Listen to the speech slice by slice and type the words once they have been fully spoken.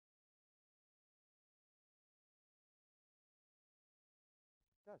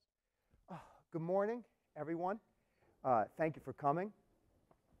Good morning, everyone. Thank you for coming.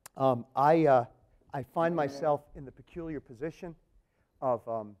 I find myself in the peculiar position of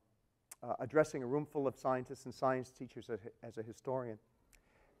addressing a room full of scientists and science teachers as a historian.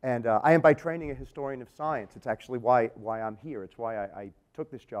 And I am by training a historian of science. It's actually why I'm here. It's why I took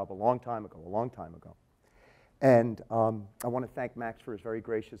this job a long time ago. And I want to thank Max for his very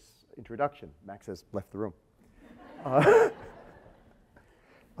gracious introduction. Max has left the room.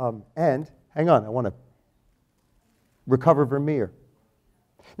 And hang on, I want to recover Vermeer.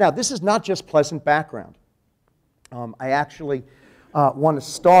 Now, this is not just pleasant background. I actually want to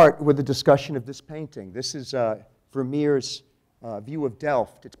start with a discussion of this painting. This is Vermeer's View of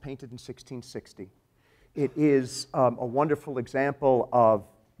Delft. It's painted in 1660. It is a wonderful example of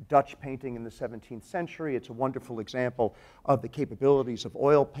Dutch painting in the 17th century. It's a wonderful example of the capabilities of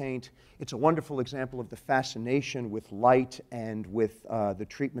oil paint. It's a wonderful example of the fascination with light and with the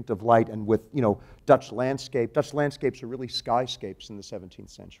treatment of light and with, Dutch landscape. Dutch landscapes are really skyscapes in the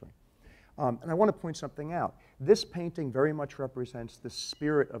 17th century. And I want to point something out. This painting very much represents the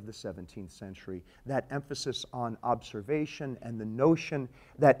spirit of the 17th century, that emphasis on observation and the notion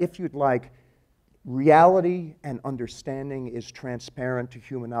that, if you'd like, reality and understanding is transparent to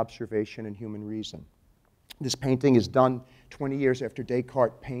human observation and human reason. This painting is done 20 years after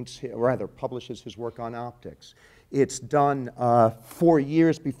Descartes publishes his work on optics. It's done 4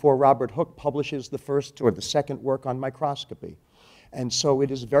 years before Robert Hooke publishes the first or the second work on microscopy. And so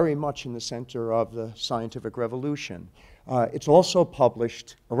it is very much in the center of the scientific revolution. It's also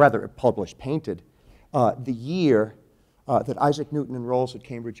painted the year that Isaac Newton enrolls at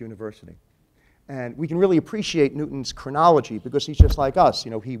Cambridge University. And we can really appreciate Newton's chronology because he's just like us.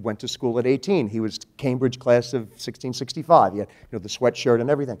 He went to school at 18. He was Cambridge class of 1665. He had the sweatshirt and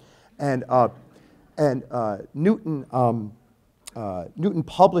everything. And Newton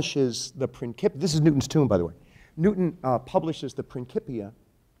publishes the Principia. This is Newton's tomb, by the way. Newton publishes the Principia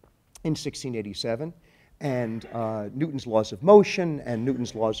in 1687. And Newton's laws of motion and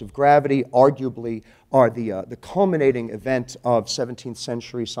Newton's laws of gravity arguably are the culminating event of 17th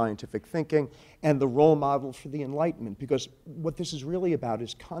century scientific thinking and the role model for the Enlightenment, because what this is really about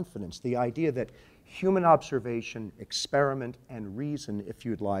is confidence, the idea that human observation, experiment, and reason, if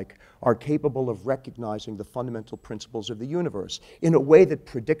you'd like, are capable of recognizing the fundamental principles of the universe in a way that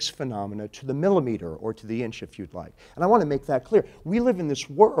predicts phenomena to the millimeter or to the inch, if you'd like. And I want to make that clear. We live in this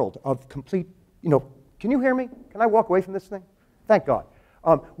world of complete, can you hear me? Can I walk away from this thing? Thank God.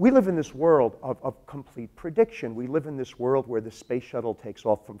 We live in this world of complete prediction. We live in this world where the space shuttle takes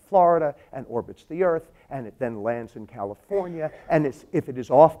off from Florida and orbits the Earth, and it then lands in California. And if it is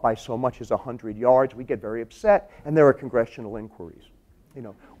off by so much as 100 yards, we get very upset, and there are congressional inquiries.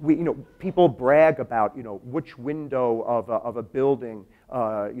 People brag about which window of a building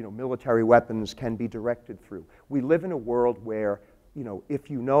military weapons can be directed through. We live in a world where if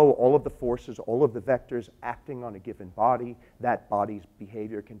you know all of the forces, all of the vectors acting on a given body, that body's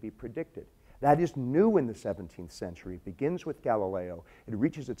behavior can be predicted. That is new in the 17th century. It begins with Galileo. It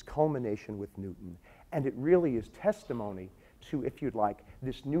reaches its culmination with Newton. And it really is testimony to, if you'd like,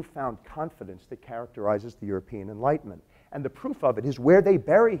 this newfound confidence that characterizes the European Enlightenment. And the proof of it is where they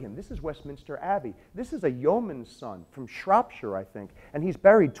bury him. This is Westminster Abbey. This is a yeoman's son from Shropshire, I think. And he's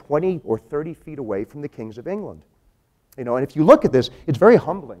buried 20 or 30 feet away from the kings of England. And if you look at this, it's very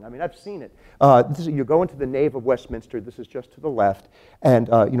humbling. I mean, I've seen it. You go into the nave of Westminster. This is just to the left. And,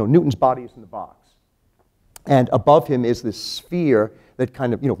 Newton's body is in the box. And above him is this sphere that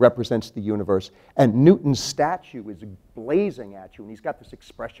kind of, represents the universe. And Newton's statue is blazing at you. And he's got this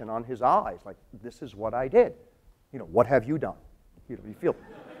expression on his eyes, like, this is what I did. What have you done? You feel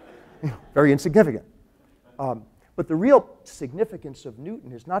very insignificant. But the real significance of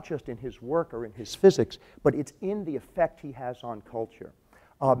Newton is not just in his work or in his physics, but it's in the effect he has on culture.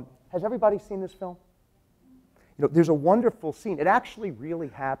 Has everybody seen this film? There's a wonderful scene. It actually really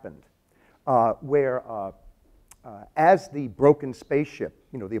happened where as the broken spaceship,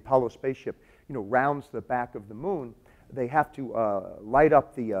 the Apollo spaceship, rounds the back of the moon, they have to light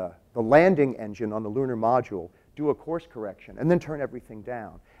up the landing engine on the lunar module, do a course correction, and then turn everything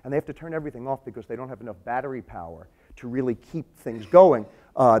down. And they have to turn everything off because they don't have enough battery power to really keep things going.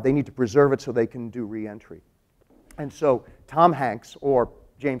 They need to preserve it so they can do re-entry. And so Tom Hanks or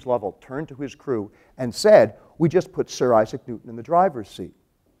James Lovell turned to his crew and said, we just put Sir Isaac Newton in the driver's seat.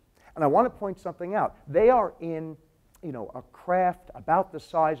 And I want to point something out. They are in a craft about the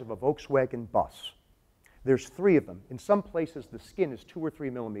size of a Volkswagen bus. There's 3 of them. In some places, the skin is 2 or 3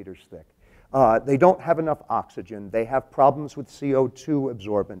 millimeters thick. They don't have enough oxygen. They have problems with CO2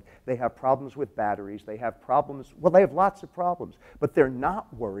 absorbent. They have problems with batteries. They have problems, well, they have lots of problems, but they're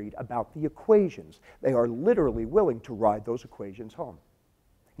not worried about the equations. They are literally willing to ride those equations home.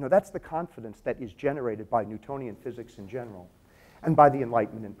 You know, that's the confidence that is generated by Newtonian physics in general and by the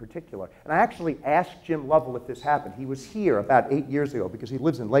Enlightenment in particular. And I actually asked Jim Lovell if this happened. He was here about 8 years ago because he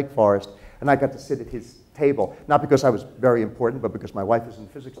lives in Lake Forest, and I got to sit at his table, not because I was very important, but because my wife is in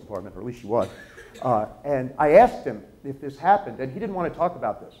the physics department, or at least she was. And I asked him if this happened, and he didn't want to talk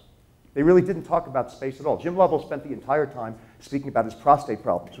about this. They really didn't talk about space at all. Jim Lovell spent the entire time speaking about his prostate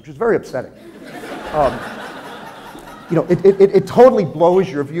problems, which was very upsetting. You know, it totally blows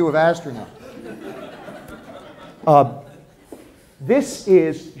your view of astronauts. This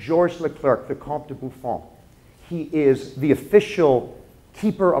is Georges Leclerc, the Comte de Buffon. He is the official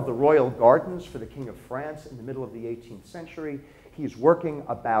keeper of the royal gardens for the King of France in the middle of the 18th century. He's working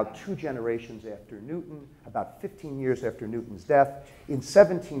about 2 generations after Newton, about 15 years after Newton's death. In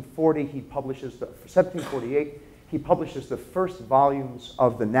 1748, he publishes the first volumes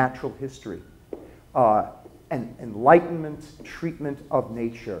of the Natural History, an Enlightenment treatment of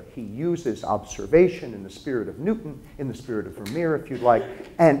nature. He uses observation in the spirit of Newton, in the spirit of Vermeer, if you'd like,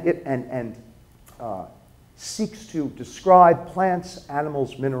 and seeks to describe plants,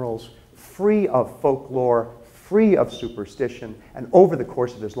 animals, minerals, free of folklore, free of superstition, and over the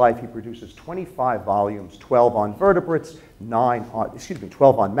course of his life, he produces 25 volumes, 12 on vertebrates,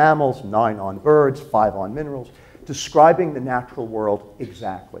 12 on mammals, 9 on birds, 5 on minerals, describing the natural world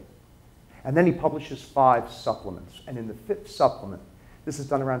exactly. And then he publishes 5 supplements. And in the 5th supplement, this is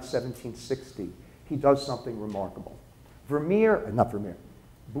done around 1760, he does something remarkable. Buffon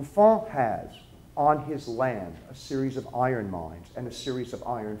has on his land a series of iron mines and a series of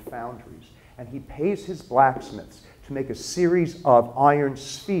iron foundries. And he pays his blacksmiths to make a series of iron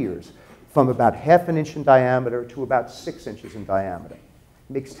spheres from about ½ an inch in diameter to about 6 inches in diameter.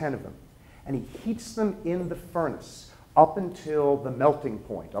 He makes 10 of them. And he heats them in the furnace up until the melting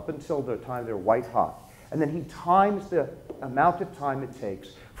point, up until the time they're white hot. And then he times the amount of time it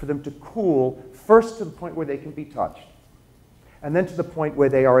takes for them to cool, first to the point where they can be touched, and then to the point where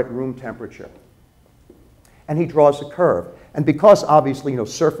they are at room temperature. And he draws a curve. And because obviously, you know,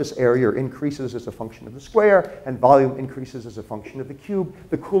 surface area increases as a function of the square and volume increases as a function of the cube,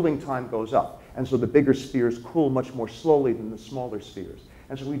 the cooling time goes up. And so the bigger spheres cool much more slowly than the smaller spheres.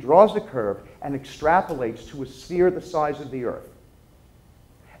 And so he draws a curve and extrapolates to a sphere the size of the Earth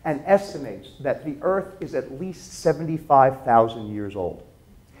and estimates that the Earth is at least 75,000 years old.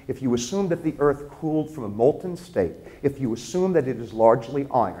 If you assume that the Earth cooled from a molten state, if you assume that it is largely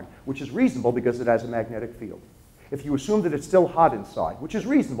iron, which is reasonable because it has a magnetic field, if you assume that it's still hot inside, which is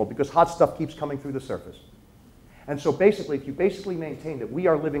reasonable because hot stuff keeps coming through the surface. And so basically, if you basically maintain that we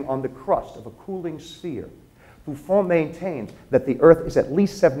are living on the crust of a cooling sphere, Buffon maintains that the Earth is at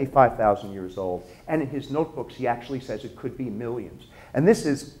least 75,000 years old, and in his notebooks he actually says it could be millions. And this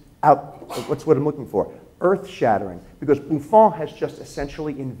is, what's what I'm looking for, earth-shattering, because Buffon has just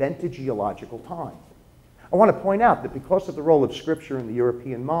essentially invented geological time. I want to point out that because of the role of Scripture in the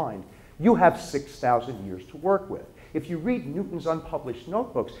European mind, you have 6,000 years to work with. If you read Newton's unpublished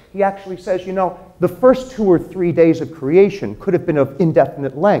notebooks, he actually says, you know, the first 2 or 3 days of creation could have been of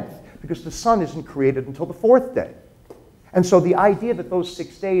indefinite length, because the sun isn't created until the 4th day. And so the idea that those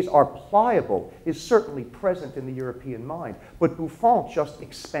 6 days are pliable is certainly present in the European mind. But Buffon just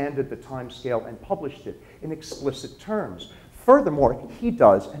expanded the time scale and published it in explicit terms. Furthermore, he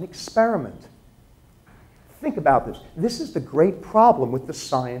does an experiment. Think about this. This is the great problem with the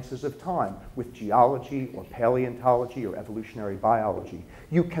sciences of time, with geology or paleontology or evolutionary biology.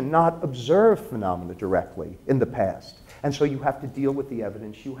 You cannot observe phenomena directly in the past. And so you have to deal with the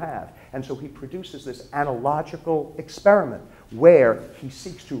evidence you have. And so he produces this analogical experiment where he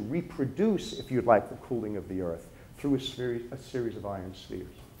seeks to reproduce, if you'd like, the cooling of the Earth through a series of iron spheres.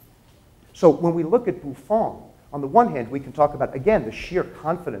 So when we look at Buffon, on the one hand, we can talk about, again, the sheer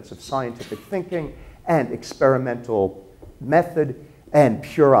confidence of scientific thinking and experimental method and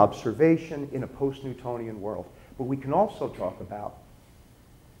pure observation in a post-Newtonian world. But we can also talk about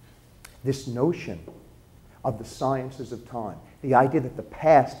this notion of the sciences of time, the idea that the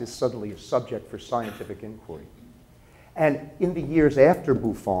past is suddenly a subject for scientific inquiry. And in the years after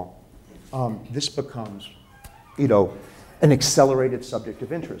Buffon, this becomes, you know, an accelerated subject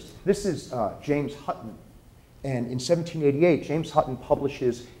of interest. This is James Hutton. And in 1788, James Hutton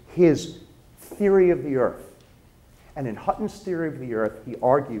publishes his theory of the Earth. And in Hutton's theory of the Earth, he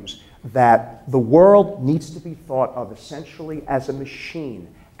argues that the world needs to be thought of essentially as a machine,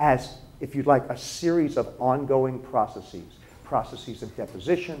 as, if you'd like, a series of ongoing processes. Processes of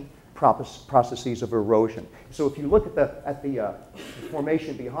deposition, processes of erosion. So if you look at the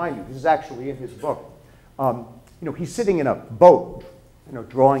formation behind you, this is actually in his book. He's sitting in a boat,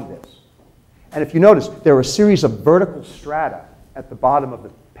 drawing this. And if you notice, there are a series of vertical strata at the bottom of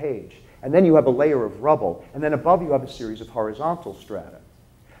the page. And then you have a layer of rubble. And then above you have a series of horizontal strata.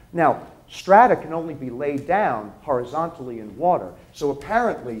 Now, strata can only be laid down horizontally in water. So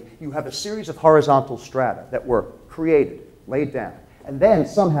apparently, you have a series of horizontal strata that were created, laid down, and then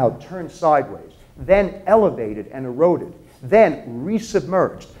somehow turned sideways, then elevated and eroded, then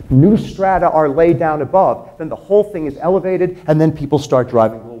resubmerged. New strata are laid down above, then the whole thing is elevated, and then people start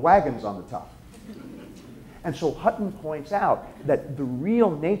driving little wagons on the top. And so Hutton points out that the real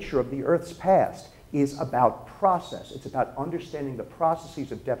nature of the Earth's past is about process. It's about understanding the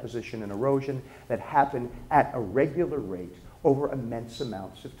processes of deposition and erosion that happen at a regular rate over immense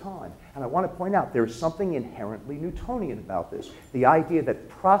amounts of time. And I want to point out there's something inherently Newtonian about this, the idea that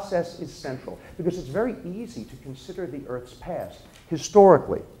process is central, because it's very easy to consider the Earth's past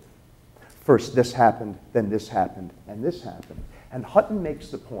historically. First this happened, then this happened, and this happened. And Hutton makes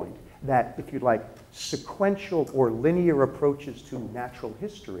the point that, if you like, sequential or linear approaches to natural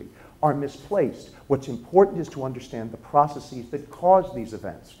history are misplaced. What's important is to understand the processes that cause these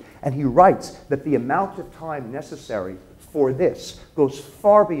events. And he writes that the amount of time necessary for this goes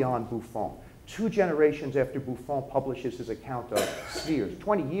far beyond Buffon. 2 generations after Buffon publishes his account of spheres,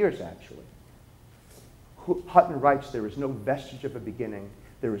 20 years actually, Hutton writes, there is no vestige of a beginning,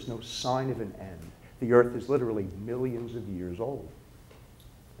 there is no sign of an end. The Earth is literally millions of years old.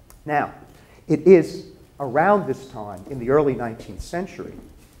 Now, it is around this time, in the early 19th century,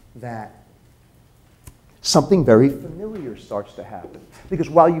 that something very familiar starts to happen. Because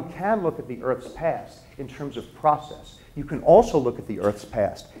while you can look at the Earth's past in terms of process, you can also look at the Earth's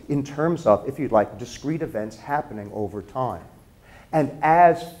past in terms of, if you'd like, discrete events happening over time. And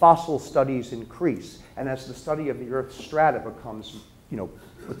as fossil studies increase, and as the study of the Earth's strata becomes,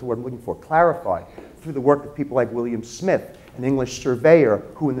 what's the word I'm looking for, clarified, through the work of people like William Smith, an English surveyor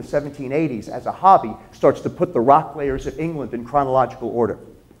who in the 1780s, as a hobby, starts to put the rock layers of England in chronological order.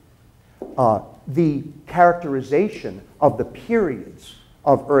 The characterization of the periods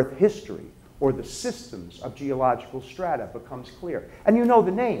of Earth history or the systems of geological strata becomes clear. And you know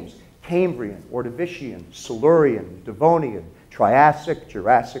the names: Cambrian, Ordovician, Silurian, Devonian, Triassic,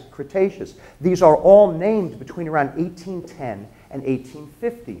 Jurassic, Cretaceous. These are all named between around 1810 and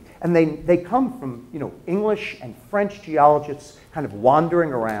 1850. And they come from English and French geologists kind of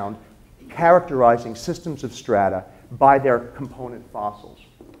wandering around, characterizing systems of strata by their component fossils.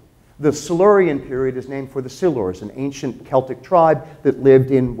 The Silurian period is named for the Silurs, an ancient Celtic tribe that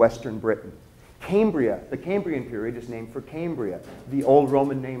lived in Western Britain. The Cambrian period is named for Cambria, the old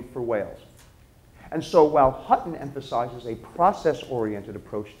Roman name for Wales. And so while Hutton emphasizes a process-oriented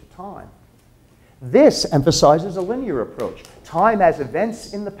approach to time, this emphasizes a linear approach. Time as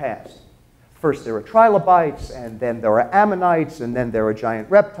events in the past. First there are trilobites, and then there are ammonites, and then there are giant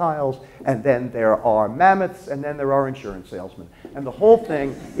reptiles, and then there are mammoths, and then there are insurance salesmen. And the whole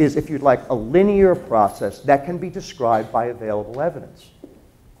thing is, if you'd like, a linear process that can be described by available evidence.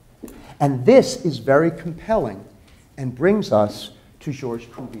 And this is very compelling and brings us to Georges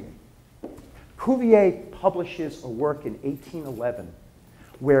Cuvier. Cuvier publishes a work in 1811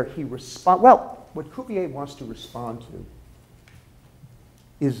 where he what Cuvier wants to respond to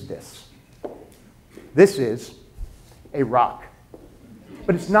is this. This is a rock.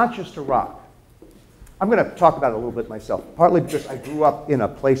 But it's not just a rock. I'm going to talk about it a little bit myself, partly because I grew up in a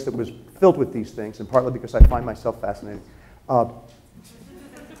place that was filled with these things, and partly because I find myself fascinating.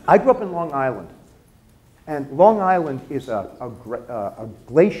 I grew up in Long Island. And Long Island is a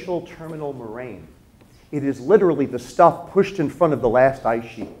glacial terminal moraine. It is literally the stuff pushed in front of the last ice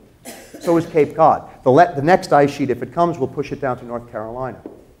sheet. So is Cape Cod. The next ice sheet, if it comes, will push it down to North Carolina.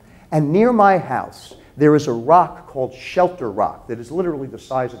 And near my house, there is a rock called Shelter Rock that is literally the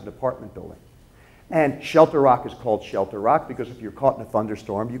size of an apartment building. And Shelter Rock is called Shelter Rock because if you're caught in a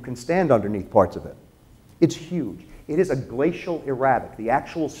thunderstorm, you can stand underneath parts of it. It's huge. It is a glacial erratic. The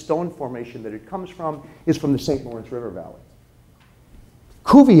actual stone formation that it comes from is from the St. Lawrence River Valley.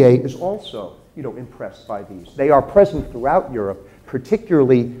 Cuvier is also, impressed by these. They are present throughout Europe,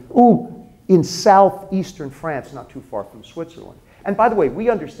 particularly in southeastern France, not too far from Switzerland. And by the way, we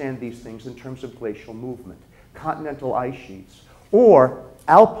understand these things in terms of glacial movement. Continental ice sheets or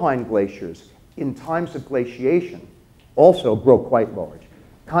alpine glaciers in times of glaciation also grow quite large.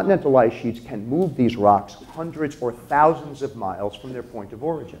 Continental ice sheets can move these rocks hundreds or thousands of miles from their point of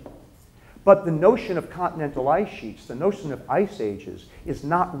origin. But the notion of continental ice sheets, the notion of ice ages, is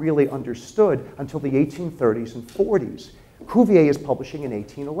not really understood until the 1830s and 40s, Cuvier is publishing in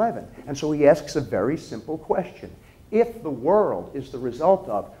 1811, and so he asks a very simple question. If the world is the result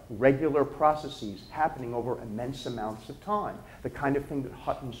of regular processes happening over immense amounts of time, the kind of thing that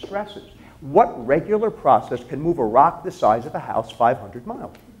Hutton stresses, what regular process can move a rock the size of a house 500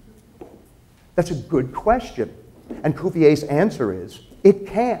 miles? That's a good question. And Cuvier's answer is, it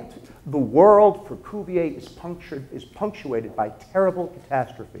can't. The world for Cuvier is punctuated by terrible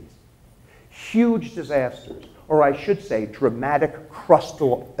catastrophes, huge disasters, or I should say dramatic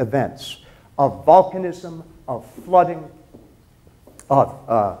crustal events of volcanism, of flooding, of,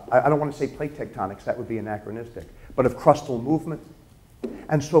 I don't want to say plate tectonics, that would be anachronistic, but of crustal movement.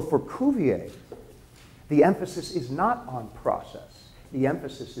 And so for Cuvier, the emphasis is not on process. The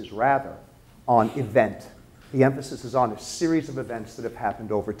emphasis is rather on event. The emphasis is on a series of events that have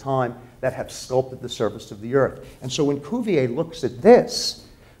happened over time that have sculpted the surface of the Earth. And so when Cuvier looks at this,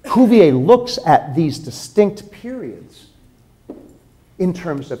 Cuvier looks at these distinct periods in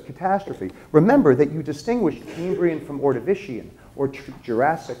terms of catastrophe. Remember that you distinguished Cambrian from Ordovician, or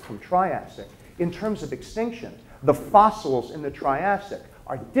Jurassic from Triassic. In terms of extinction, the fossils in the Triassic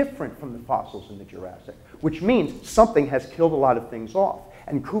are different from the fossils in the Jurassic, which means something has killed a lot of things off.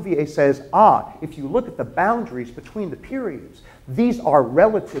 And Cuvier says, if you look at the boundaries between the periods, these are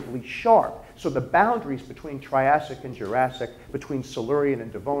relatively sharp. So the boundaries between Triassic and Jurassic, between Silurian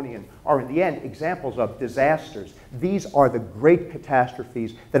and Devonian, are in the end examples of disasters. These are the great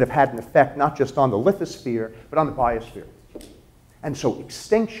catastrophes that have had an effect not just on the lithosphere, but on the biosphere. And so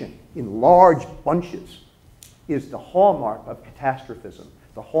extinction in large bunches is the hallmark of catastrophism,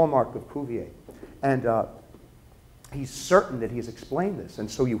 the hallmark of Cuvier. And he's certain that he's explained this. And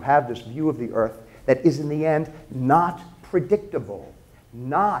so you have this view of the Earth that is in the end not predictable,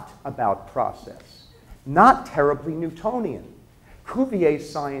 not about process, not terribly Newtonian. Cuvier's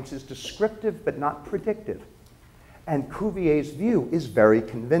science is descriptive but not predictive. And Cuvier's view is very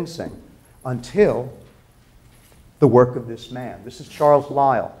convincing until the work of this man. This is Charles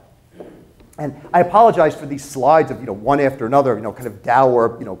Lyell. And I apologize for these slides of one after another, kind of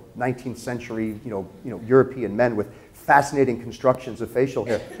dour 19th century European men with fascinating constructions of facial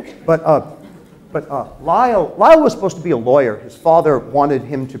hair. But Lyell was supposed to be a lawyer. His father wanted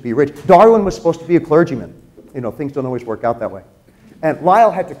him to be rich. Darwin was supposed to be a clergyman. Things don't always work out that way. And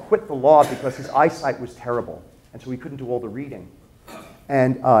Lyell had to quit the law because his eyesight was terrible, and so he couldn't do all the reading.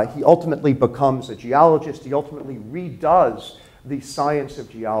 And he ultimately becomes a geologist. He ultimately redoes the science of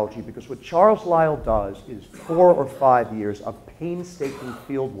geology, because what Charles Lyell does is 4 or 5 years of painstaking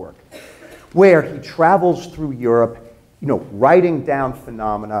field work, where he travels through Europe, writing down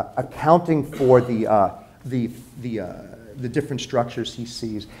phenomena, accounting for the different structures he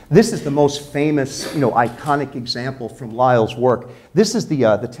sees. This is the most famous, iconic example from Lyell's work. This is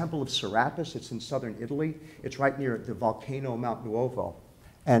the Temple of Serapis. It's in southern Italy. It's right near the volcano Mount Nuovo.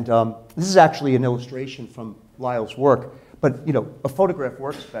 And this is actually an illustration from Lyell's work. But a photograph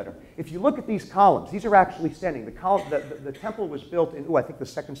works better. If you look at these columns, these are actually standing. The temple was built in, I think the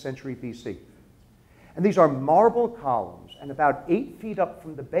 2nd century BC. And these are marble columns, and about 8 feet up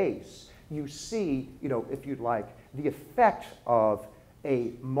from the base, you see, if you'd like, the effect of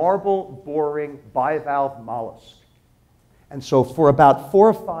a marble boring bivalve mollusk. And so for about 4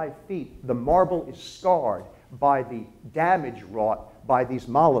 or 5 feet, the marble is scarred by the damage wrought by these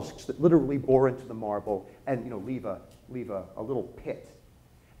mollusks that literally bore into the marble and leave a little pit.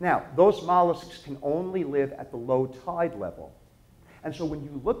 Now, those mollusks can only live at the low tide level. And so when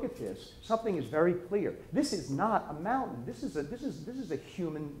you look at this, something is very clear. This is not a mountain. This is a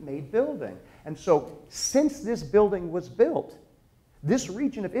human-made building. And so since this building was built, this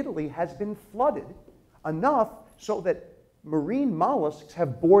region of Italy has been flooded enough so that marine mollusks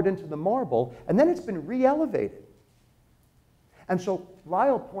have bored into the marble, and then it's been re-elevated. And so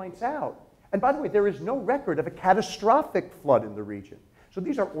Lyell points out, and by the way, there is no record of a catastrophic flood in the region. So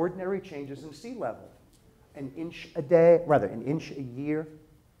these are ordinary changes in sea level. An inch a day, rather, an inch a year,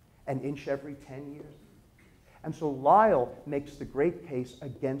 an inch every 10 years. And so Lyell makes the great case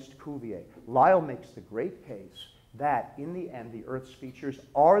against Cuvier. Lyell makes the great case that, in the end, the Earth's features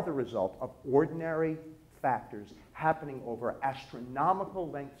are the result of ordinary factors happening over astronomical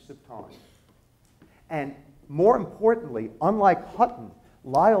lengths of time. And more importantly, unlike Hutton,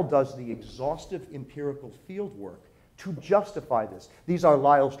 Lyell does the exhaustive empirical field work to justify this. These are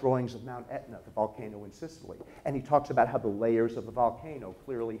Lyell's drawings of Mount Etna, the volcano in Sicily. And he talks about how the layers of the volcano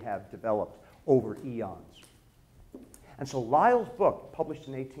clearly have developed over eons. And so Lyell's book, published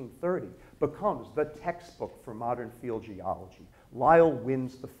in 1830, becomes the textbook for modern field geology. Lyell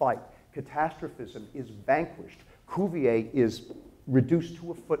wins the fight. Catastrophism is vanquished. Cuvier is reduced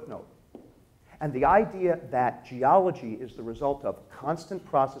to a footnote. And the idea that geology is the result of constant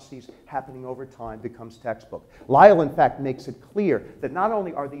processes happening over time becomes textbook. Lyell, in fact, makes it clear that not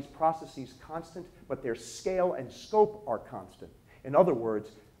only are these processes constant, but their scale and scope are constant. In other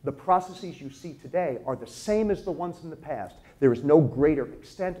words, the processes you see today are the same as the ones in the past. There is no greater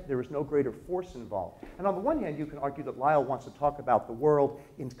extent, there is no greater force involved. And on the one hand, you can argue that Lyell wants to talk about the world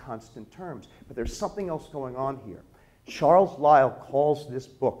in constant terms, but there's something else going on here. Charles Lyell calls this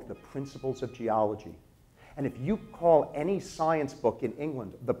book The Principles of Geology. And if you call any science book in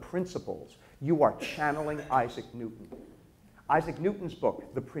England The Principles, you are channeling Isaac Newton. Isaac Newton's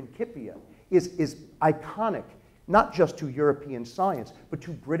book, The Principia, is iconic, not just to European science, but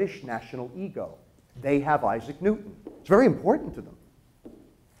to British national ego. They have Isaac Newton. It's very important to them.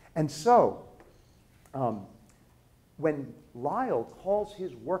 And so, when Lyell calls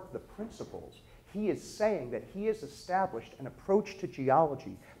his work The Principles, he is saying that he has established an approach to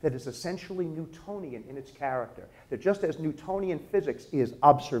geology that is essentially Newtonian in its character. That just as Newtonian physics is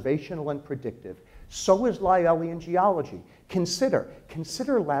observational and predictive, so is Lyellian geology.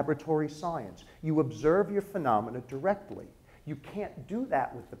 Consider laboratory science. You observe your phenomena directly. You can't do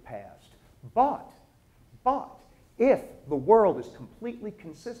that with the past. But if the world is completely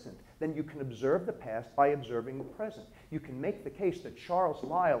consistent, then you can observe the past by observing the present. You can make the case that Charles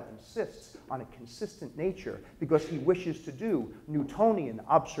Lyell insists on a consistent nature because he wishes to do Newtonian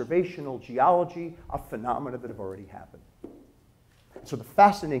observational geology of phenomena that have already happened. So the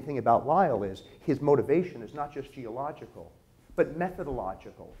fascinating thing about Lyell is his motivation is not just geological, but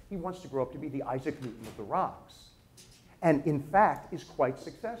methodological. He wants to grow up to be the Isaac Newton of the rocks. And in fact, is quite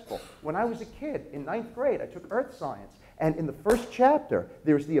successful. When I was a kid, in 9th grade, I took earth science. And in the first chapter,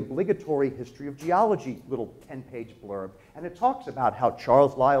 there's the obligatory history of geology little 10-page blurb. And it talks about how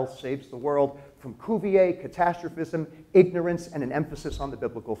Charles Lyell saves the world from Cuvier, catastrophism, ignorance, and an emphasis on the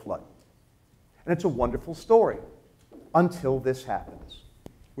biblical flood. And it's a wonderful story until this happens.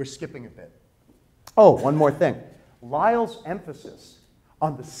 We're skipping a bit. Oh, one more thing. Lyell's emphasis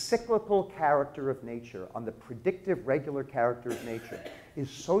on the cyclical character of nature, on the predictive, regular character of nature, is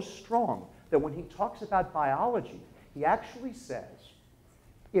so strong that when he talks about biology, he actually says,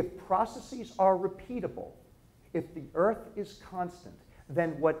 if processes are repeatable, if the Earth is constant,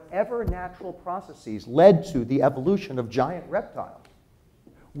 then whatever natural processes led to the evolution of giant reptiles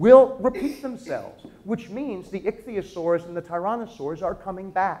will repeat themselves, which means the ichthyosaurs and the tyrannosaurs are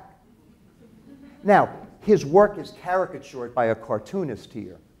coming back. Now, his work is caricatured by a cartoonist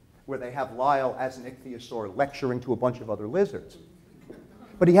here, where they have Lyell as an ichthyosaur lecturing to a bunch of other lizards.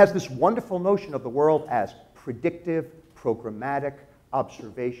 But he has this wonderful notion of the world as predictive, programmatic,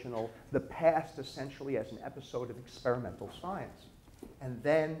 observational, the past essentially as an episode of experimental science. And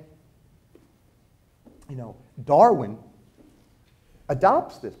then, Darwin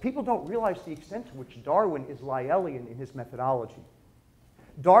adopts this. People don't realize the extent to which Darwin is Lyellian in his methodology.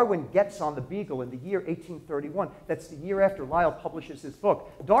 Darwin gets on the Beagle in the year 1831. That's the year after Lyell publishes his book.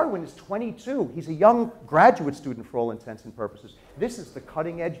 Darwin is 22. He's a young graduate student for all intents and purposes. This is the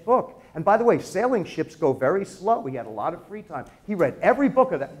cutting-edge book. And by the way, sailing ships go very slow. He had a lot of free time. He read every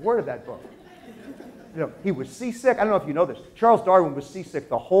word of that book. He was seasick. I don't know if you know this. Charles Darwin was seasick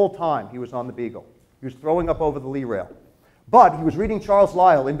the whole time he was on the Beagle. He was throwing up over the lee rail. But he was reading Charles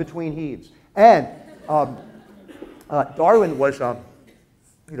Lyell in between heaves. And Darwin was...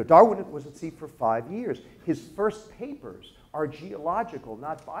 Darwin was at sea for 5 years. His first papers are geological,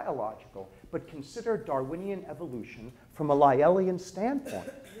 not biological, but consider Darwinian evolution from a Lyellian standpoint.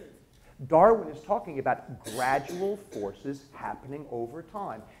 Darwin is talking about gradual forces happening over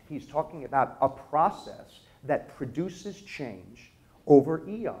time. He's talking about a process that produces change over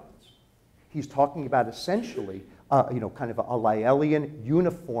eons. He's talking about essentially kind of a Lyellian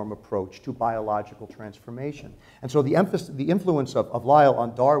uniform approach to biological transformation. And so the influence of Lyell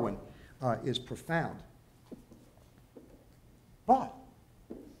on Darwin is profound. But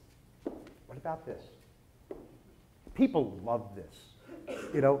what about this? People love this.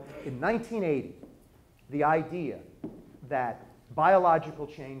 In 1980, the idea that biological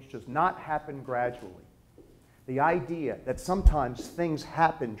change does not happen gradually, the idea that sometimes things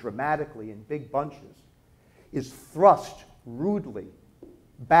happen dramatically in big bunches, is thrust rudely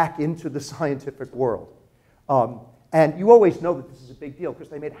back into the scientific world. And you always know that this is a big deal because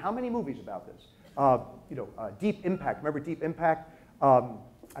they made how many movies about this? Deep Impact. Remember Deep Impact?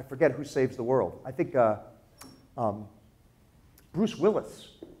 I forget who saves the world. I think Bruce Willis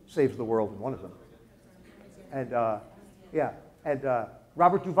saves the world in one of them. And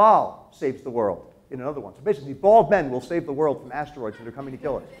Robert Duvall saves the world in another one. So basically, bald men will save the world from asteroids that are coming to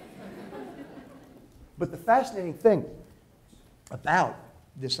kill us. But the fascinating thing about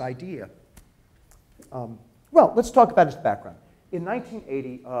this idea Well, let's talk about his background. In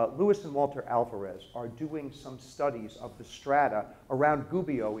 1980, Louis and Walter Alvarez are doing some studies of the strata around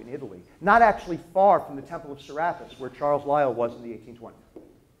Gubbio in Italy, not actually far from the Temple of Serapis, where Charles Lyell was in the 1820s.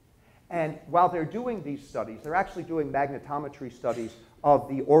 And while they're doing these studies, they're actually doing magnetometry studies of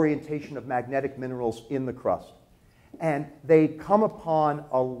the orientation of magnetic minerals in the crust. And they come upon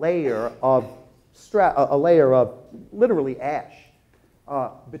a layer of literally ash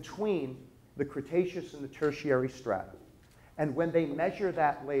between the Cretaceous and the Tertiary strata. And when they measure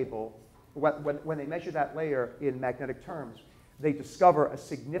that when they measure that layer in magnetic terms, they discover a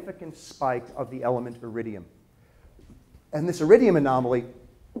significant spike of the element iridium. And this iridium anomaly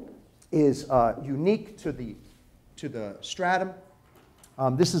is unique to the stratum.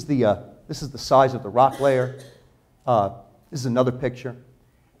 This is the size of the rock layer. This is another picture.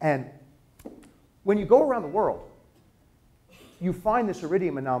 And when you go around the world, you find this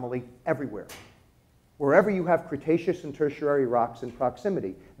iridium anomaly everywhere. Wherever you have Cretaceous and Tertiary rocks in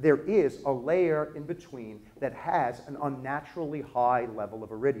proximity, there is a layer in between that has an unnaturally high level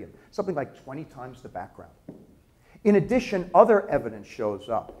of iridium, something like 20 times the background. In addition, other evidence shows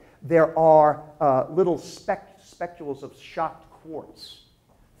up. There are little specules of shocked quartz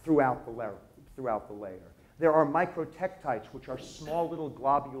throughout the layer. There are microtektites, which are small little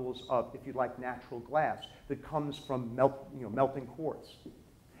globules of, if you like, natural glass that comes from melting quartz.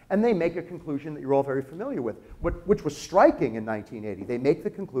 And they make a conclusion that you're all very familiar with, which was striking in 1980. They make the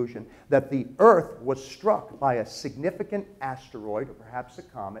conclusion that the Earth was struck by a significant asteroid, or perhaps a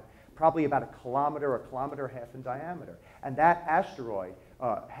comet, probably about a kilometer and a half in diameter. And that asteroid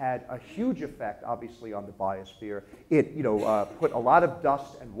had a huge effect, obviously, on the biosphere. It put a lot of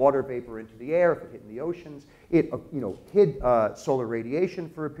dust and water vapor into the air. If it hit in the oceans, it hid solar radiation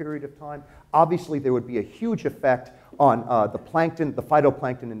for a period of time. Obviously, there would be a huge effect on the plankton, the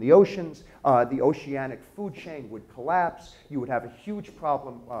phytoplankton in the oceans. The oceanic food chain would collapse. You would have a huge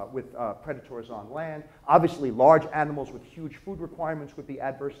problem with predators on land. Obviously, large animals with huge food requirements would be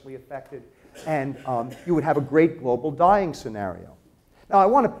adversely affected. And you would have a great global dying scenario. Now, I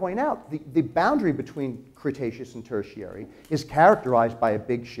want to point out the boundary between Cretaceous and Tertiary is characterized by a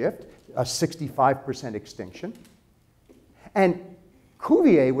big shift, a 65% extinction. And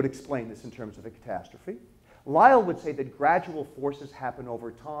Cuvier would explain this in terms of a catastrophe. Lyell would say that gradual forces happen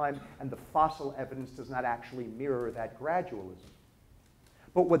over time, and the fossil evidence does not actually mirror that gradualism.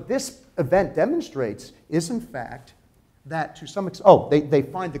 But what this event demonstrates is, in fact, that to some extent, they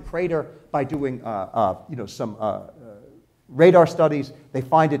find the crater by doing some radar studies. They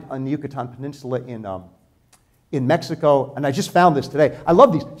find it on the Yucatan Peninsula in Mexico, and I just found this today. I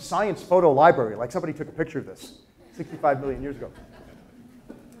love these science photo library, like somebody took a picture of this 65 million years ago.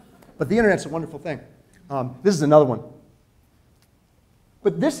 But the internet's a wonderful thing. This is another one.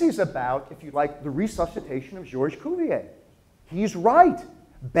 But this is about, if you like, the resuscitation of Georges Cuvier. He's right.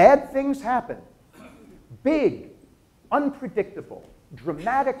 Bad things happen. Big, unpredictable,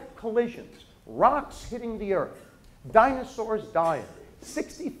 dramatic collisions, rocks hitting the Earth, dinosaurs dying.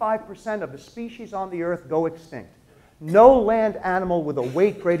 65% of the species on the Earth go extinct. No land animal with a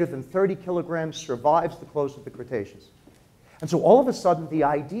weight greater than 30 kilograms survives the close of the Cretaceous. And so all of a sudden, the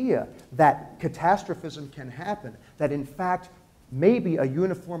idea that catastrophism can happen, that in fact maybe a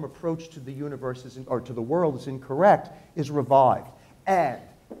uniform approach to the universe or to the world is incorrect, is revived. And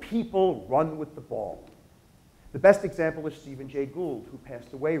people run with the ball. The best example is Stephen Jay Gould, who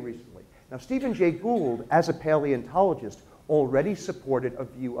passed away recently. Now, Stephen Jay Gould, as a paleontologist, already supported a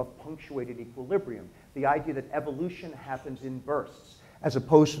view of punctuated equilibrium, the idea that evolution happens in bursts, as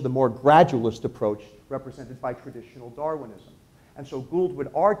opposed to the more gradualist approach represented by traditional Darwinism. And so Gould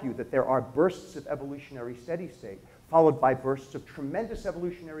would argue that there are bursts of evolutionary steady state, followed by bursts of tremendous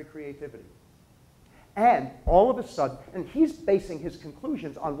evolutionary creativity. And all of a sudden, and he's basing his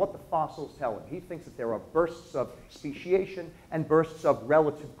conclusions on what the fossils tell him. He thinks that there are bursts of speciation and bursts of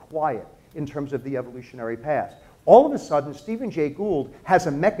relative quiet in terms of the evolutionary past. All of a sudden, Stephen Jay Gould has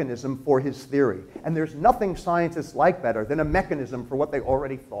a mechanism for his theory. And there's nothing scientists like better than a mechanism for what they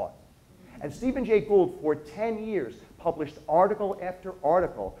already thought. And Stephen Jay Gould, for 10 years, published article after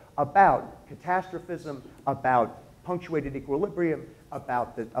article about catastrophism, about punctuated equilibrium,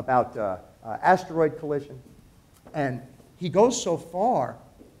 about asteroid collision. And he goes so far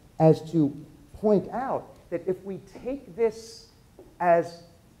as to point out that if we take this as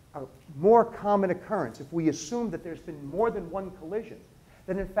a more common occurrence, if we assume that there's been more than one collision,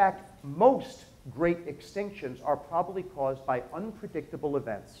 then in fact most great extinctions are probably caused by unpredictable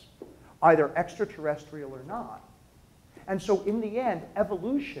events, either extraterrestrial or not. And so in the end,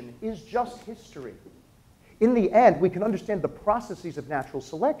 evolution is just history. In the end, we can understand the processes of natural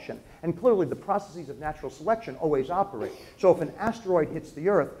selection. And clearly, the processes of natural selection always operate. So if an asteroid hits the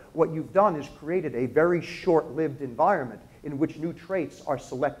Earth, what you've done is created a very short-lived environment in which new traits are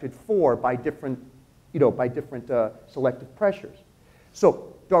selected for by different, selective pressures.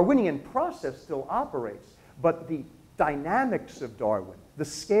 So Darwinian process still operates, but the dynamics of Darwin, the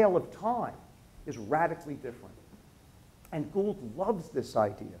scale of time, is radically different. And Gould loves this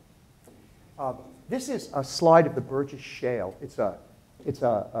idea. This is a slide of the Burgess Shale. It's a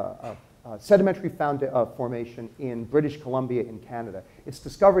sedimentary formation in British Columbia in Canada. It's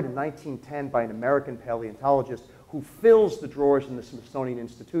discovered in 1910 by an American paleontologist who fills the drawers in the Smithsonian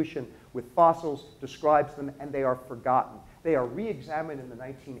Institution with fossils, describes them, and they are forgotten. They are re-examined in the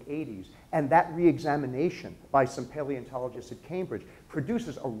 1980s, and that re-examination by some paleontologists at Cambridge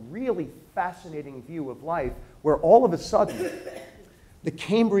produces a really fascinating view of life where all of a sudden the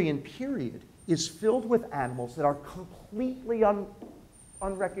Cambrian period is filled with animals that are completely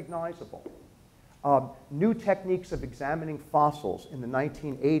unrecognizable. New techniques of examining fossils in the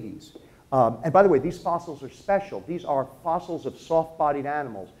 1980s. And by the way, these fossils are special. These are fossils of soft-bodied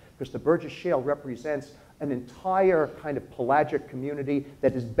animals because the Burgess Shale represents an entire kind of pelagic community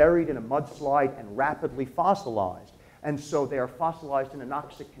that is buried in a mudslide and rapidly fossilized. And so they are fossilized in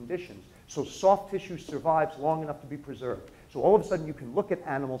anoxic conditions. So soft tissue survives long enough to be preserved. So all of a sudden you can look at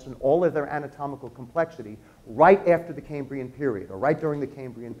animals in all of their anatomical complexity right after the Cambrian period, or right during the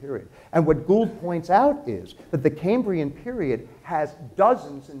Cambrian period. And what Gould points out is that the Cambrian period has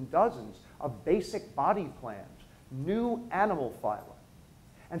dozens and dozens of basic body plans, new animal phyla.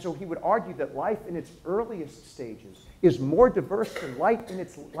 And so he would argue that life in its earliest stages is more diverse than life in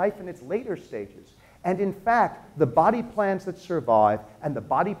its later stages. And in fact, the body plans that survive and the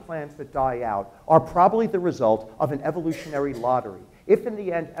body plans that die out are probably the result of an evolutionary lottery. If in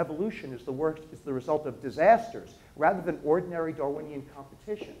the end evolution is the result of disasters rather than ordinary Darwinian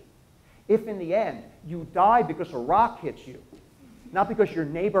competition, if in the end you die because a rock hits you, not because your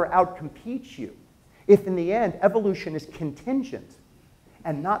neighbor outcompetes you, if in the end evolution is contingent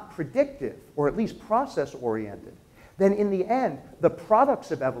and not predictive, or at least process-oriented, then in the end, the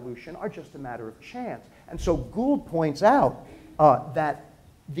products of evolution are just a matter of chance. And so Gould points out that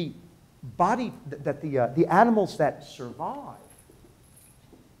the animals that survive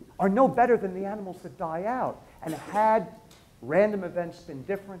are no better than the animals that die out. And had random events been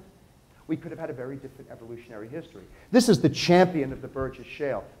different, we could have had a very different evolutionary history. This is the champion of the Burgess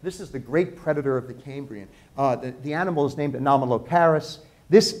Shale. This is the great predator of the Cambrian. The animal is named Anomalocaris.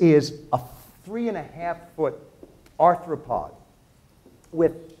 This is a 3.5-foot arthropod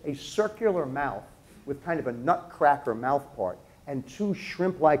with a circular mouth with kind of a nutcracker mouth part and two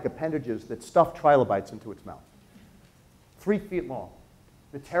shrimp-like appendages that stuff trilobites into its mouth. 3 feet long,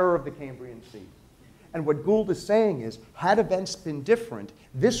 the terror of the Cambrian Sea. And what Gould is saying is, had events been different,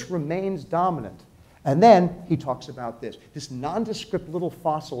 this remains dominant. And then he talks about this nondescript little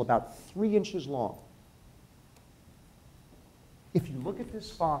fossil about 3 inches long. If you look at this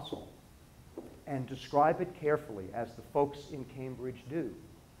fossil and describe it carefully, as the folks in Cambridge do,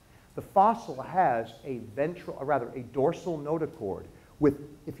 the fossil has a dorsal notochord with,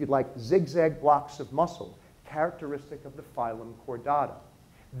 if you'd like, zigzag blocks of muscle, characteristic of the phylum Chordata.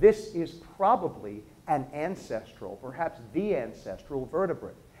 This is probably an ancestral, perhaps the ancestral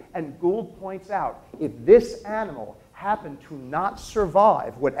vertebrate. And Gould points out, if this animal happened to not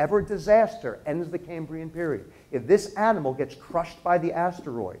survive whatever disaster ends the Cambrian period, if this animal gets crushed by the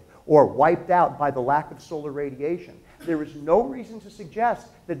asteroid or wiped out by the lack of solar radiation, there is no reason to suggest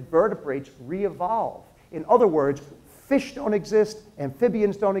that vertebrates re-evolve. In other words, fish don't exist,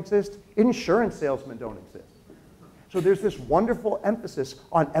 amphibians don't exist, insurance salesmen don't exist. So there's this wonderful emphasis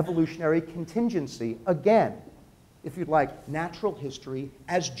on evolutionary contingency, again, if you'd like, natural history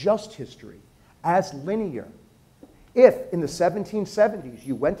as just history, as linear. If in the 1770s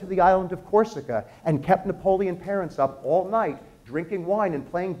you went to the island of Corsica and kept Napoleon parents up all night drinking wine and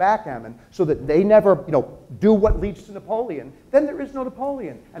playing backgammon so that they never do what leads to Napoleon, then there is no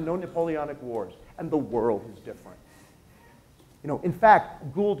Napoleon and no Napoleonic Wars, and the world is different. In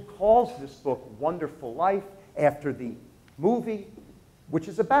fact, Gould calls this book Wonderful Life after the movie, which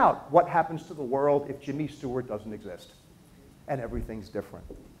is about what happens to the world if Jimmy Stewart doesn't exist and everything's different.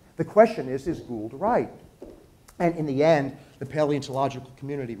 The question is Gould right? And in the end, the paleontological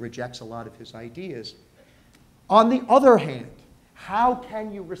community rejects a lot of his ideas. On the other hand, how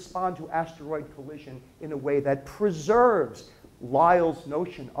can you respond to asteroid collision in a way that preserves Lyell's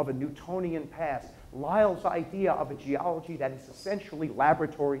notion of a Newtonian past, Lyell's idea of a geology that is essentially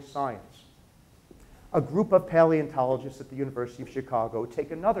laboratory science? A group of paleontologists at the University of Chicago take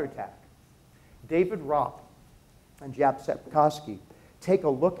another tack. David Rock and Japsepkoski take a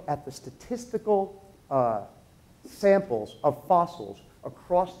look at the statistical samples of fossils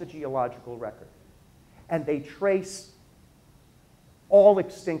across the geological record. And they trace all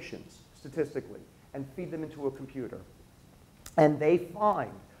extinctions statistically and feed them into a computer. And they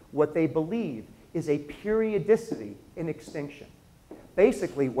find what they believe is a periodicity in extinction.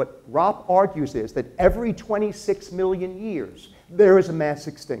 Basically, what Ropp argues is that every 26 million years, there is a mass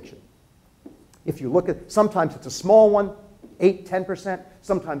extinction. If you look at, sometimes it's a small one, 8, 10%.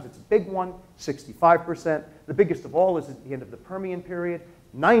 Sometimes it's a big one, 65%. The biggest of all is at the end of the Permian period,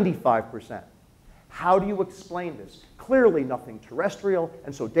 95%. How do you explain this? Clearly nothing terrestrial,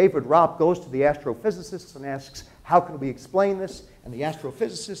 and so David Ropp goes to the astrophysicists and asks, how can we explain this? And the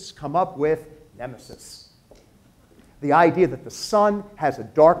astrophysicists come up with nemesis. The idea that the sun has a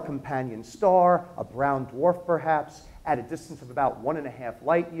dark companion star, a brown dwarf perhaps, at a distance of about 1.5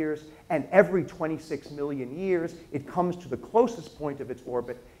 light years, and every 26 million years, it comes to the closest point of its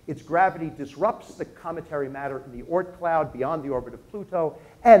orbit. Its gravity disrupts the cometary matter in the Oort cloud beyond the orbit of Pluto,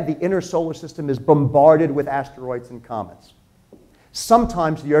 and the inner solar system is bombarded with asteroids and comets.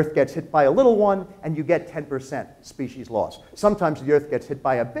 Sometimes the Earth gets hit by a little one, and you get 10% species loss. Sometimes the Earth gets hit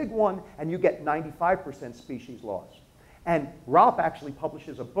by a big one, and you get 95% species loss. And Ropp actually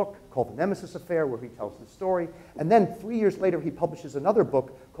publishes a book called The Nemesis Affair, where he tells the story. And then 3 years later, he publishes another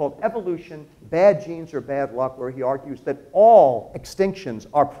book called Evolution, Bad Genes or Bad Luck, where he argues that all extinctions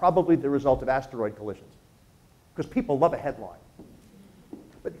are probably the result of asteroid collisions. Because people love a headline.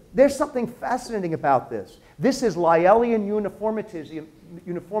 But there's something fascinating about this. This is Lyellian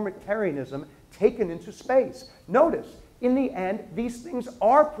uniformitarianism taken into space. Notice, in the end, these things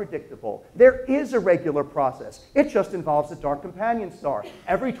are predictable. There is a regular process. It just involves a dark companion star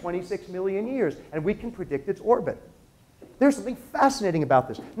every 26 million years, and we can predict its orbit. There's something fascinating about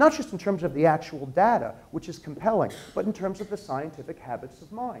this, not just in terms of the actual data, which is compelling, but in terms of the scientific habits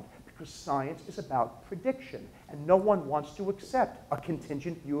of mind, because science is about prediction, and no one wants to accept a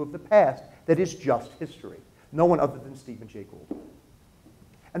contingent view of the past that is just history. No one other than Stephen Jay Gould.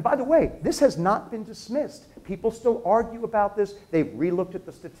 And by the way, this has not been dismissed. People still argue about this. They've relooked at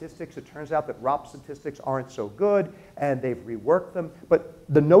the statistics. It turns out that Ropp statistics aren't so good, and they've reworked them. But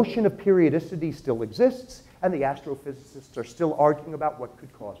the notion of periodicity still exists, and the astrophysicists are still arguing about what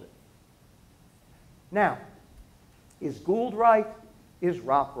could cause it. Now, is Gould right? Is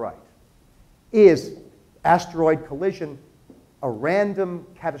Ropp right? Is asteroid collision a random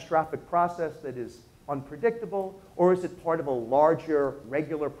catastrophic process that is unpredictable, or is it part of a larger,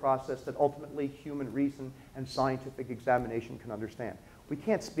 regular process that ultimately human reason and scientific examination can understand? We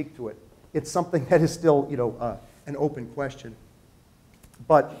can't speak to it. It's something that is still, an open question.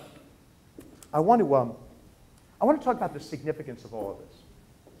 But I want to talk about the significance of all of this.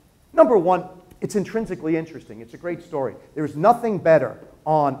 Number one, it's intrinsically interesting. It's a great story. There's nothing better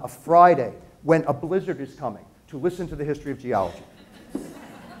on a Friday when a blizzard is coming to listen to the history of geology.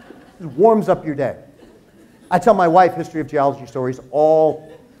 It warms up your day. I tell my wife history of geology stories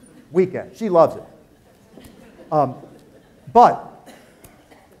all weekend. She loves it. But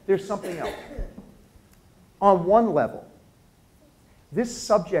there's something else. On one level, this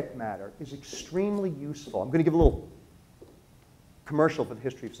subject matter is extremely useful. I'm going to give a little commercial for the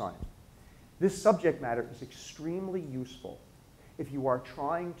history of science. This subject matter is extremely useful if you are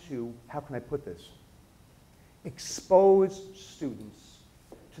trying to, how can I put this, expose students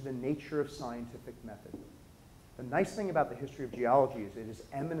to the nature of scientific method. The nice thing about the history of geology is it is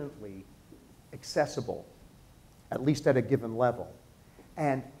eminently accessible, at least at a given level.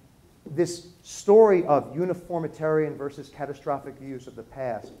 And this story of uniformitarian versus catastrophic views of the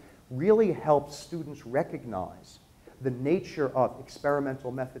past really helps students recognize the nature of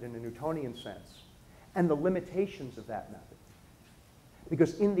experimental method in a Newtonian sense and the limitations of that method.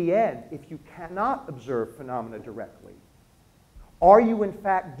 Because in the end, if you cannot observe phenomena directly, are you in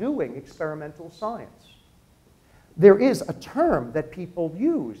fact doing experimental science? There is a term that people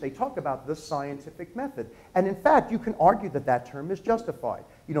use. They talk about the scientific method. And in fact, you can argue that that term is justified.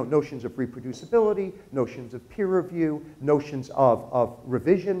 Notions of reproducibility, notions of peer review, notions of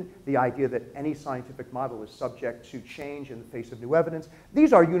revision, the idea that any scientific model is subject to change in the face of new evidence.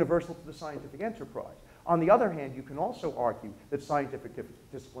 These are universal to the scientific enterprise. On the other hand, you can also argue that scientific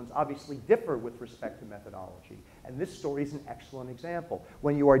disciplines obviously differ with respect to methodology. And this story is an excellent example.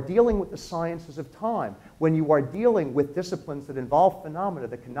 When you are dealing with the sciences of time, when you are dealing with disciplines that involve phenomena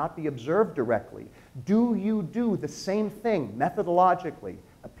that cannot be observed directly, do you do the same thing methodologically,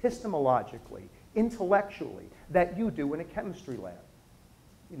 epistemologically, intellectually that you do in a chemistry lab?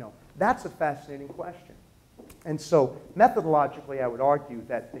 That's a fascinating question. And so methodologically, I would argue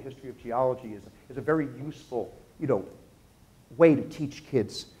that the history of geology is a very useful way to teach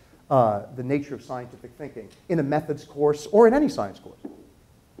kids the nature of scientific thinking in a methods course or in any science course.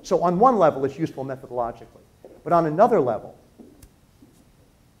 So on one level, it's useful methodologically. But on another level,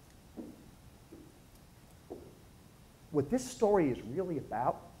 what this story is really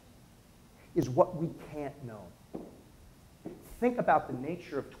about is what we can't know. Think about the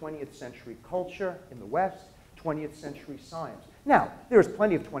nature of 20th century culture in the West, 20th century science. Now, there's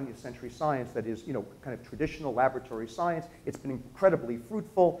plenty of 20th century science that is, kind of traditional laboratory science. It's been incredibly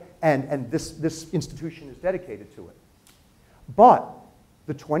fruitful, and this institution is dedicated to it. But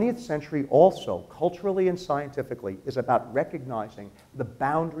the 20th century also, culturally and scientifically, is about recognizing the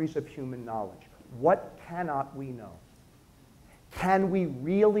boundaries of human knowledge. What cannot we know? Can we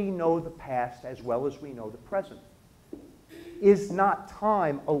really know the past as well as we know the present? Is not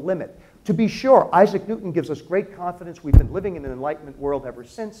time a limit? To be sure, Isaac Newton gives us great confidence. We've been living in an Enlightenment world ever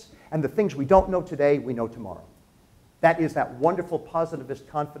since, and the things we don't know today, we know tomorrow. That is that wonderful positivist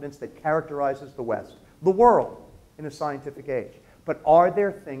confidence that characterizes the West, the world, in a scientific age. But are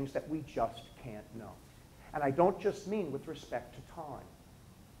there things that we just can't know? And I don't just mean with respect to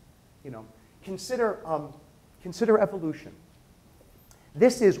time. Consider evolution.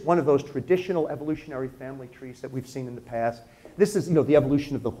 This is one of those traditional evolutionary family trees that we've seen in the past. This is, the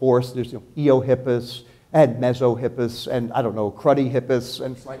evolution of the horse. There's, Eohippus and Mesohippus and, Cruddihippus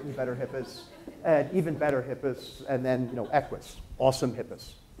and slightly better hippus and even better hippus and then, Equus, awesome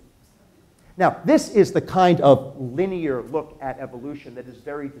hippus. Now, this is the kind of linear look at evolution that is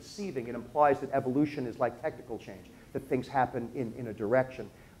very deceiving. It implies that evolution is like technical change, that things happen in a direction.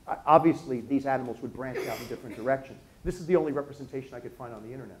 Obviously, these animals would branch out in different directions. This is the only representation I could find on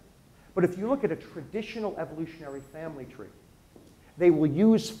the internet. But if you look at a traditional evolutionary family tree, they will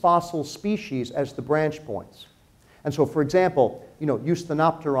use fossil species as the branch points. And so, for example,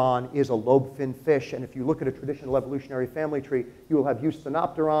 Eusthenopteron is a lobe-finned fish, and if you look at a traditional evolutionary family tree, you will have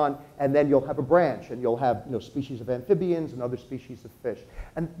Eusthenopteron, and then you'll have a branch, and you'll have species of amphibians and other species of fish.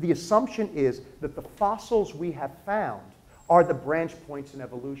 And the assumption is that the fossils we have found are the branch points in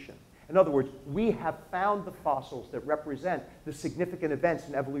evolution. In other words, we have found the fossils that represent the significant events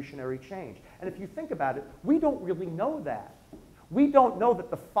in evolutionary change. And if you think about it, we don't really know that. We don't know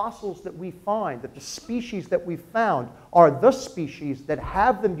that the fossils that we find, that the species that we found, are the species that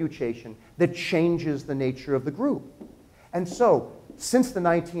have the mutation that changes the nature of the group. And so, since the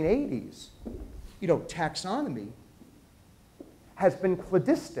 1980s, taxonomy has been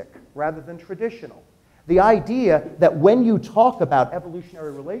cladistic rather than traditional. The idea that when you talk about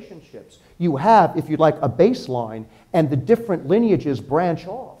evolutionary relationships, you have, if you'd like, a baseline, and the different lineages branch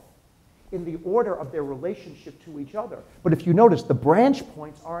off in the order of their relationship to each other. But if you notice, the branch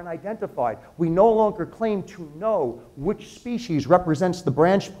points aren't identified. We no longer claim to know which species represents the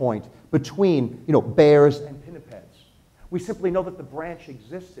branch point between, bears and pinnipeds. We simply know that the branch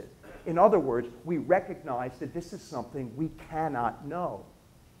existed. In other words, we recognize that this is something we cannot know.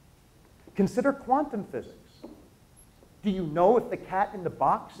 Consider quantum physics. Do you know if the cat in the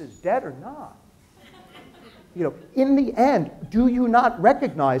box is dead or not? In the end, do you not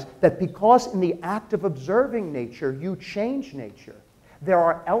recognize that because in the act of observing nature, you change nature, there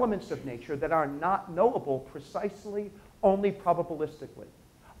are elements of nature that are not knowable precisely, only probabilistically?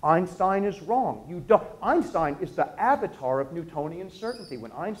 Einstein is wrong. Einstein is the avatar of Newtonian certainty.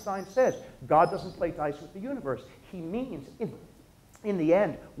 When Einstein says God doesn't play dice with the universe, he means in the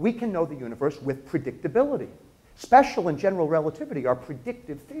end, we can know the universe with predictability. Special and general relativity are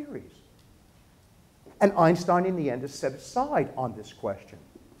predictive theories. And Einstein, in the end, is set aside on this question.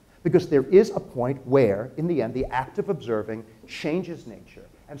 Because there is a point where, in the end, the act of observing changes nature.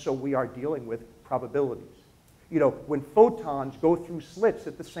 And so we are dealing with probabilities. When photons go through slits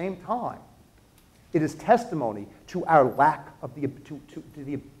at the same time, it is testimony to our lack of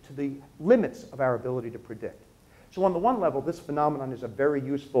to the limits of our ability to predict. So on the one level, this phenomenon is a very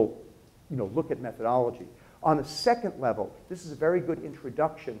useful look at methodology. On a second level, this is a very good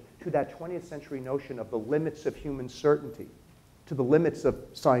introduction to that 20th century notion of the limits of human certainty, to the limits of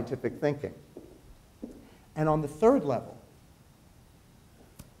scientific thinking. And on the third level,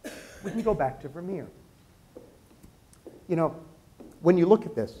 we can go back to Vermeer. When you look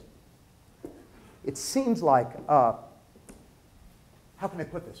at this, it seems like, how can I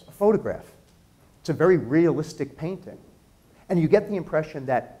put this? A photograph. It's a very realistic painting. And you get the impression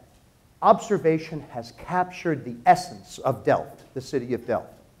that observation has captured the essence of Delft, the city of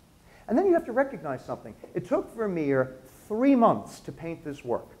Delft. And then you have to recognize something. It took Vermeer 3 months to paint this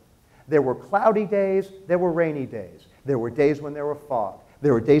work. There were cloudy days, there were rainy days. There were days when there were fog.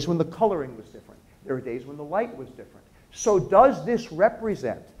 There were days when the coloring was different. There were days when the light was different. So does this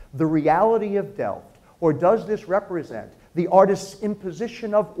represent the reality of Delft, Or does this represent the artist's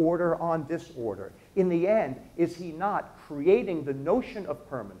imposition of order on disorder? In the end, is he not creating the notion of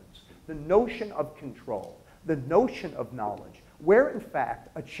permanence, the notion of control, the notion of knowledge, where in fact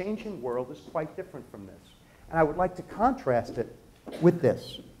a changing world is quite different from this? And I would like to contrast it with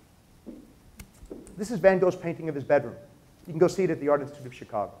this. This is Van Gogh's painting of his bedroom. You can go see it at the Art Institute of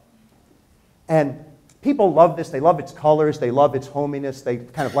Chicago. And people love this. They love its colors. They love its hominess. They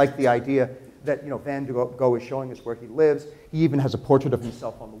kind of like the idea that Van Gogh is showing us where he lives. He even has a portrait of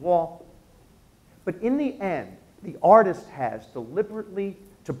himself on the wall. But in the end, the artist has deliberately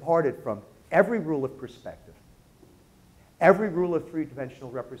departed from every rule of perspective, every rule of three-dimensional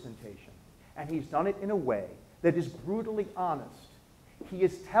representation. And he's done it in a way that is brutally honest. He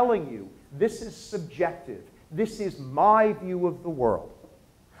is telling you, this is subjective. This is my view of the world.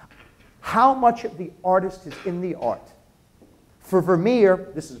 How much of the artist is in the art? For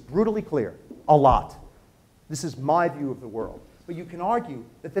Vermeer, this is brutally clear. A lot. This is my view of the world. But you can argue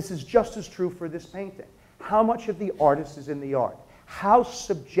that this is just as true for this painting. How much of the artist is in the art? How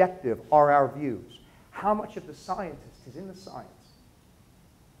subjective are our views? How much of the scientist is in the science?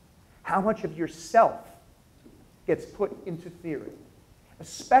 How much of yourself gets put into theory?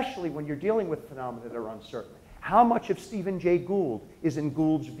 Especially when you're dealing with phenomena that are uncertain. How much of Stephen Jay Gould is in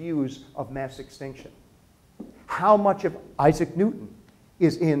Gould's views of mass extinction? How much of Isaac Newton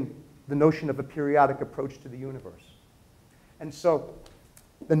is in the notion of a periodic approach to the universe? And so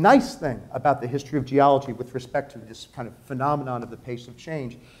the nice thing about the history of geology with respect to this kind of phenomenon of the pace of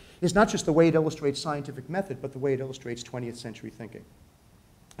change is not just the way it illustrates scientific method, but the way it illustrates 20th century thinking.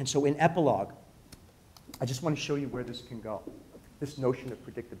 And so in epilogue, I just want to show you where this can go, this notion of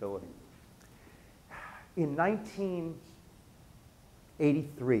predictability. In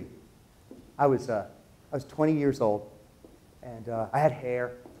 1983, I was 20 years old, and I had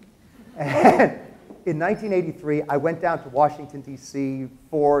hair. And in 1983, I went down to Washington, D.C.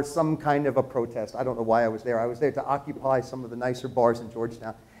 for some kind of a protest. I don't know why I was there. I was there to occupy some of the nicer bars in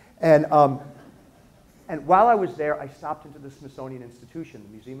Georgetown. And while I was there, I stopped into the Smithsonian Institution, the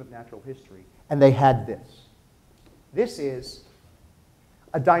Museum of Natural History, and they had this. This is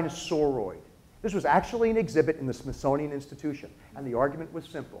a dinosauroid. This was actually an exhibit in the Smithsonian Institution, and the argument was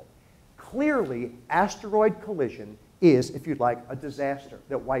simple. Clearly, asteroid collision is, if you'd like, a disaster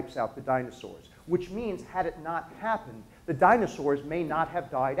that wipes out the dinosaurs, which means had it not happened, the dinosaurs may not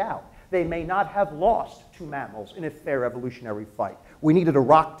have died out. They may not have lost to mammals in a fair evolutionary fight. We needed a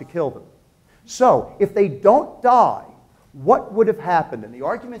rock to kill them. So, if they don't die, what would have happened? And the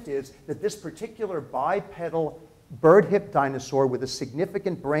argument is that this particular bipedal bird-hip dinosaur with a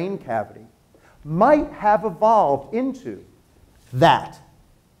significant brain cavity might have evolved into that.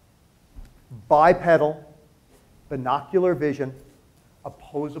 Bipedal, binocular vision,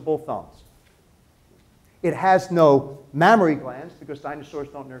 opposable thumbs. It has no mammary glands because dinosaurs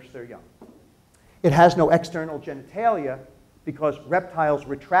don't nurse their young. It has no external genitalia because reptiles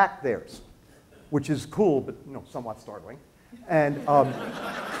retract theirs, which is cool, but somewhat startling. And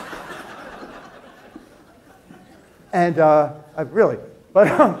really,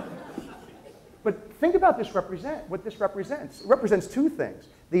 but think about this what this represents. It represents two things.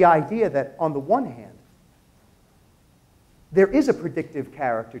 The idea that, on the one hand, there is a predictive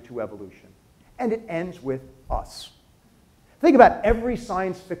character to evolution, and it ends with us. Think about every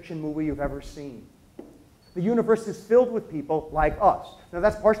science fiction movie you've ever seen. The universe is filled with people like us. Now,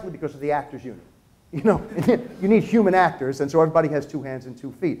 that's partially because of the actors unit. You need human actors, and so everybody has 2 hands and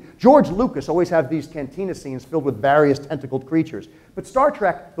 2 feet. George Lucas always had these cantina scenes filled with various tentacled creatures. But Star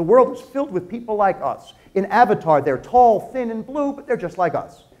Trek, the world is filled with people like us. In Avatar, they're tall, thin, and blue, but they're just like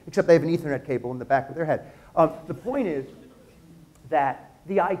us, except they have an Ethernet cable in the back of their head. The point is that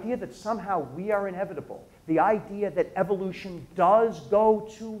the idea that somehow we are inevitable, the idea that evolution does go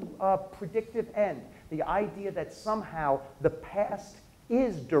to a predictive end, the idea that somehow the past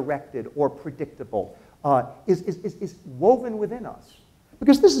is directed or predictable, is woven within us.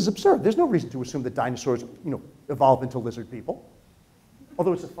 Because this is absurd. There's no reason to assume that dinosaurs evolve into lizard people,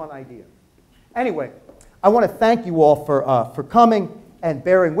 although it's a fun idea. Anyway, I want to thank you all for coming and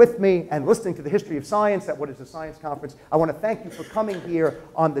bearing with me and listening to the history of science at what is a science conference. I want to thank you for coming here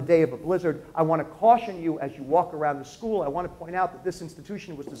on the day of a blizzard. I want to caution you as you walk around the school. I want to point out that this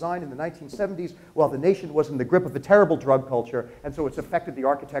institution was designed in the 1970s while the nation was in the grip of a terrible drug culture, and so it's affected the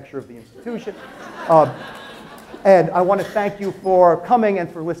architecture of the institution. And I want to thank you for coming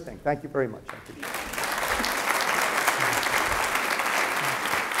and for listening. Thank you very much.